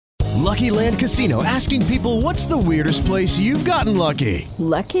Lucky Land Casino, asking people, what's the weirdest place you've gotten lucky?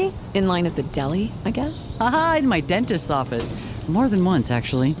 Lucky? In line at the deli, I guess? Aha, in my dentist's office. More than once,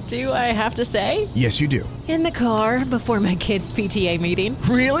 actually. Do I have to say? Yes, you do. In the car before my kids' PTA meeting.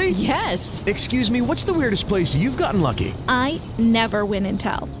 Really? Yes. Excuse me, what's the weirdest place you've gotten lucky? I never win and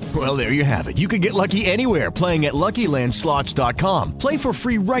tell. Well, there you have it. You can get lucky anywhere, playing at LuckyLandSlots.com. Play for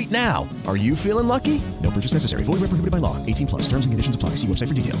free right now. Are you feeling lucky? No purchase necessary. Void where prohibited by law. 18 plus. Terms and conditions apply. See website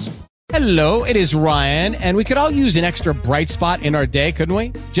for details. Hello, it is Ryan, and we could all use an extra bright spot in our day, couldn't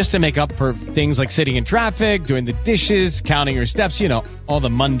we? Just to make up for things like sitting in traffic, doing the dishes, counting your steps, you know, all the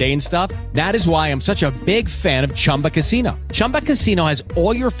mundane stuff. That is why I'm such a big fan of Chumba Casino. Chumba Casino has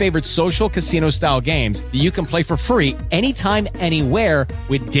all your favorite social casino-style games that you can play for free anytime, anywhere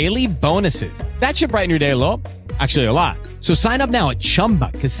with daily bonuses. That should brighten your day a little. Actually, a lot. So sign up now at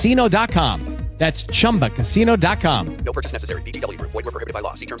ChumbaCasino.com. That's ChumbaCasino.com. No purchase necessary. VGW Group. Void where prohibited by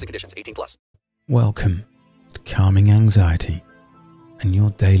law. See terms and conditions. 18 plus. Welcome to Calming Anxiety and your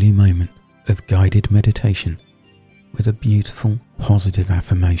daily moment of guided meditation with a beautiful, positive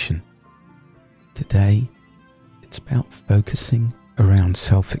affirmation. Today, it's about focusing around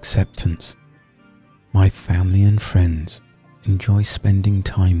self-acceptance. My family and friends enjoy spending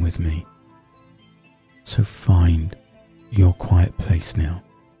time with me. So find your quiet place now.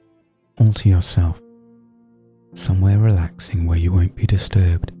 All to yourself, somewhere relaxing where you won't be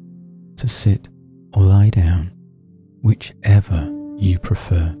disturbed, to sit or lie down, whichever you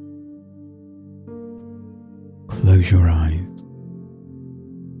prefer. Close your eyes,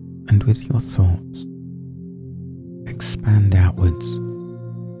 and with your thoughts, expand outwards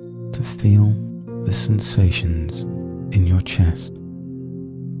to feel the sensations in your chest,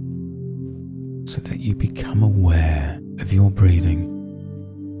 so that you become aware of your breathing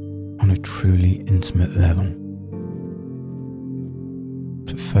on a truly intimate level,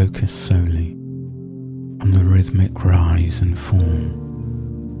 to focus solely on the rhythmic rise and fall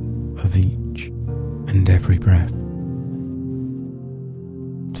of each and every breath,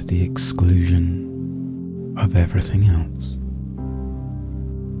 to the exclusion of everything else.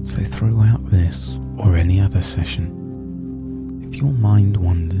 So throughout this or any other session, if your mind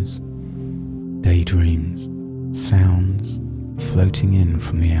wanders, daydreams, sounds floating in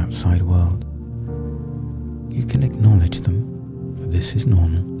from the outside world, you can acknowledge them, for this is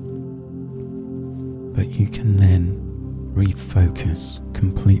normal, but you can then refocus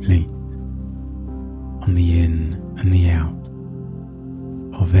completely on the in and the out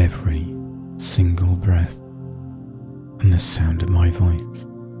of every single breath and the sound of my voice,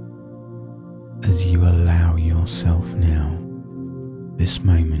 as you allow yourself now, this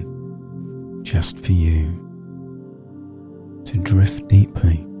moment, just for you, to drift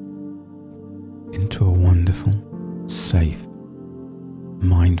deeply into a wonderful, safe,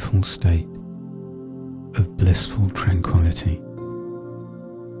 mindful state of blissful tranquility,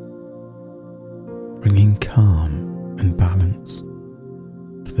 bringing calm and balance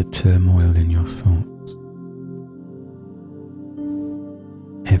to the turmoil in your thoughts.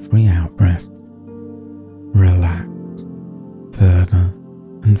 Every out-breath, relax further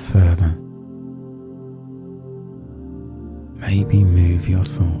and further. Maybe move your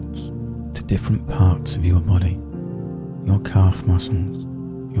thoughts to different parts of your body, your calf muscles,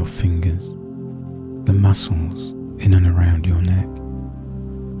 your fingers, the muscles in and around your neck.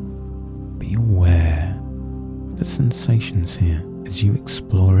 Be aware of the sensations here as you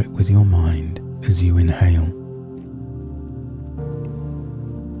explore it with your mind as you inhale.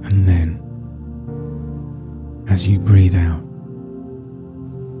 And then, as you breathe out,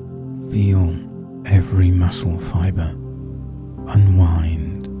 feel every muscle fiber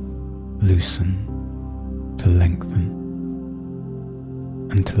unwind, loosen, to lengthen,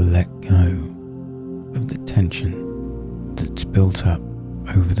 and to let go of the tension that's built up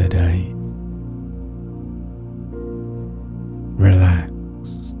over the day. Relax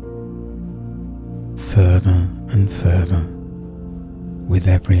further and further with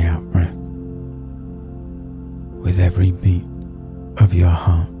every out-breath, with every beat of your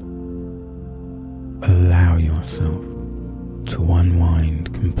heart. Allow yourself to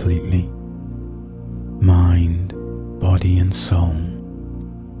unwind completely, mind, body and soul,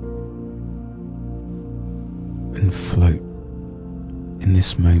 and float in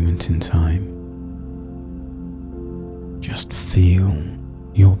this moment in time. Just feel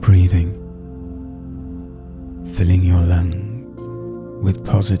your breathing, filling your lungs with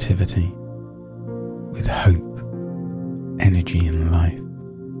positivity, with hope, energy and life.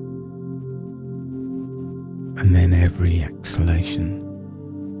 And then every exhalation,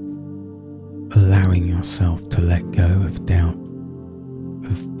 allowing yourself to let go of doubt,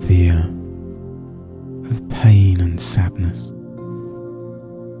 of fear, of pain and sadness,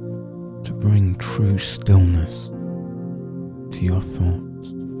 to bring true stillness to your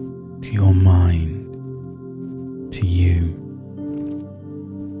thoughts, to your mind, to you.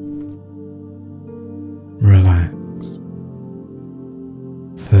 Relax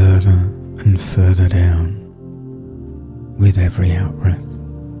further and further down with every out-breath,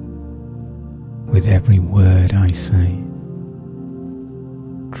 with every word I say.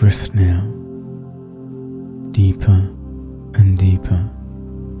 Drift now, deeper and deeper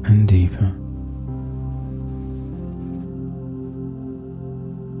and deeper.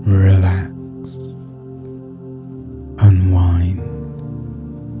 Relax, unwind,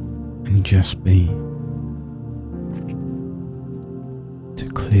 and just be. To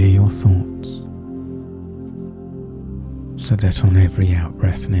clear your thoughts, so that on every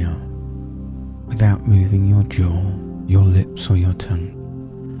out-breath now, without moving your jaw, your lips or your tongue,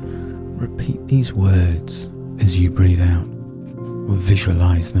 repeat these words as you breathe out, or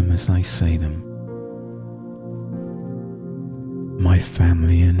visualize them as I say them. My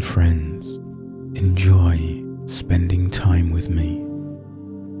family and friends enjoy spending time with me.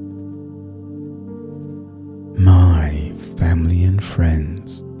 My family and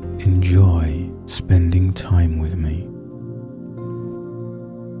friends enjoy spending time with me.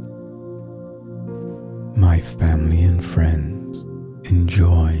 My family and friends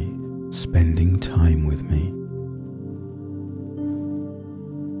enjoy spending time with me.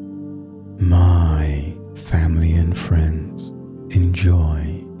 My family and friends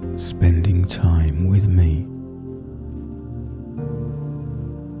enjoy spending time with me.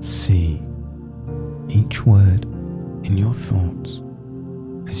 See each word in your thoughts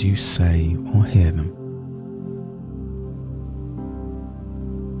as you say or hear them.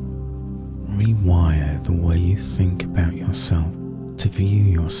 Rewire the way you think about yourself to view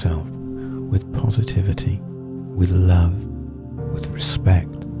yourself with positivity, with love, with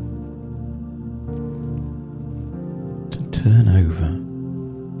respect. To turn over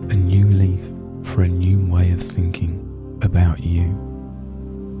a new leaf for a new way of thinking about you.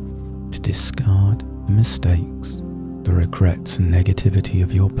 To discard the mistakes, the regrets and negativity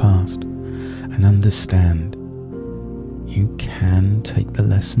of your past, and understand you can take the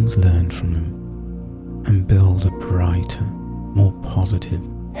lessons learned from them and build a brighter, more positive,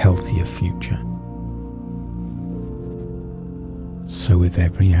 healthier future. So with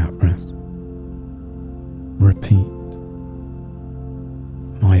every out-breath, repeat,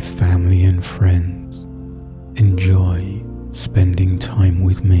 my family and friends enjoy spending time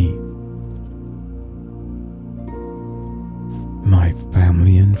with me. My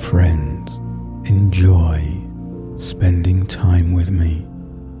family and friends enjoy spending time with me.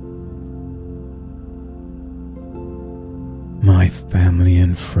 My family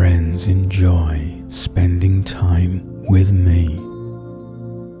and friends enjoy spending time with me.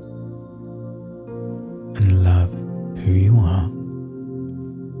 And love who you are,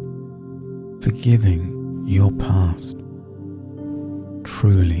 forgiving your past,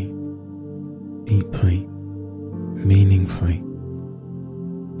 truly, deeply, meaningfully,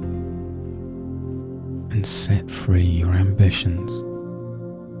 and set free your ambitions.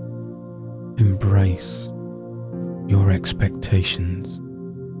 Embrace your expectations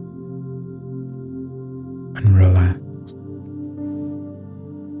and relax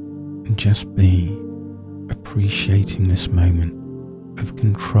and just be appreciating this moment of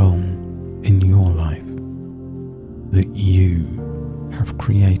control in your life that you have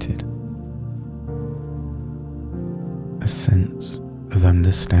created. A sense of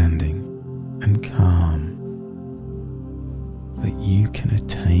understanding and calm that you can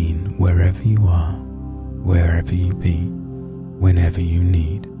attain wherever you are, wherever you be, whenever you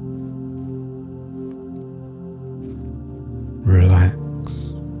need.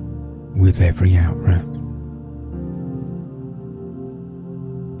 Relax with every out-breath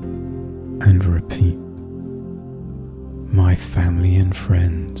and repeat, my family and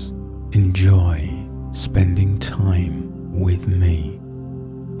friends enjoy spending time with me.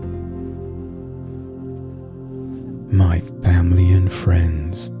 My family and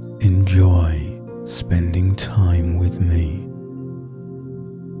friends enjoy spending time with me.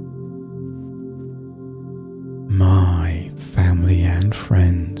 My family and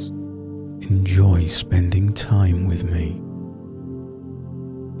friends enjoy spending time with me.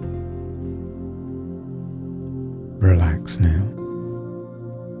 Relax now.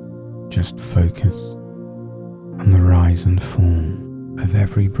 Just focus on the rise and fall of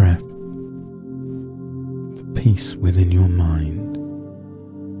every breath. The peace within your mind.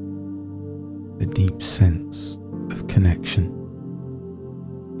 The deep sense of connection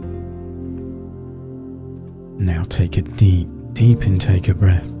Now take a deep, deep intake of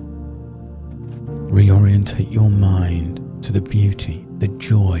breath. Reorientate your mind to the beauty, the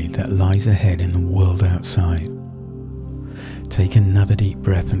joy that lies ahead in the world outside. Take another deep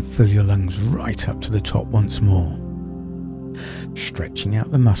breath and fill your lungs right up to the top once more. Stretching out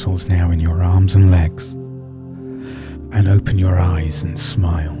the muscles now in your arms and legs. And open your eyes and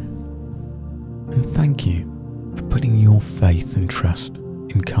smile. And thank you for putting your faith and trust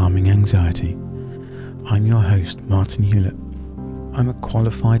in calming anxiety. I'm your host, Martin Hewlett. I'm a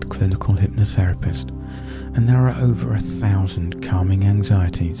qualified clinical hypnotherapist, and there are over 1,000 calming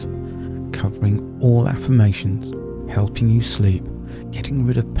anxieties, covering all affirmations, helping you sleep, getting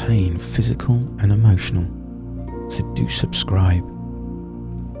rid of pain, physical and emotional. So do subscribe.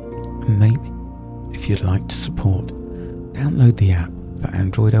 And maybe, if you'd like to support, download the app for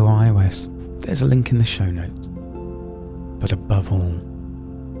Android or iOS. There's a link in the show notes. But above all,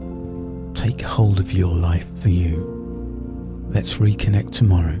 take hold of your life for you. Let's reconnect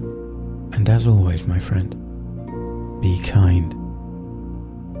tomorrow. And as always, my friend, be kind.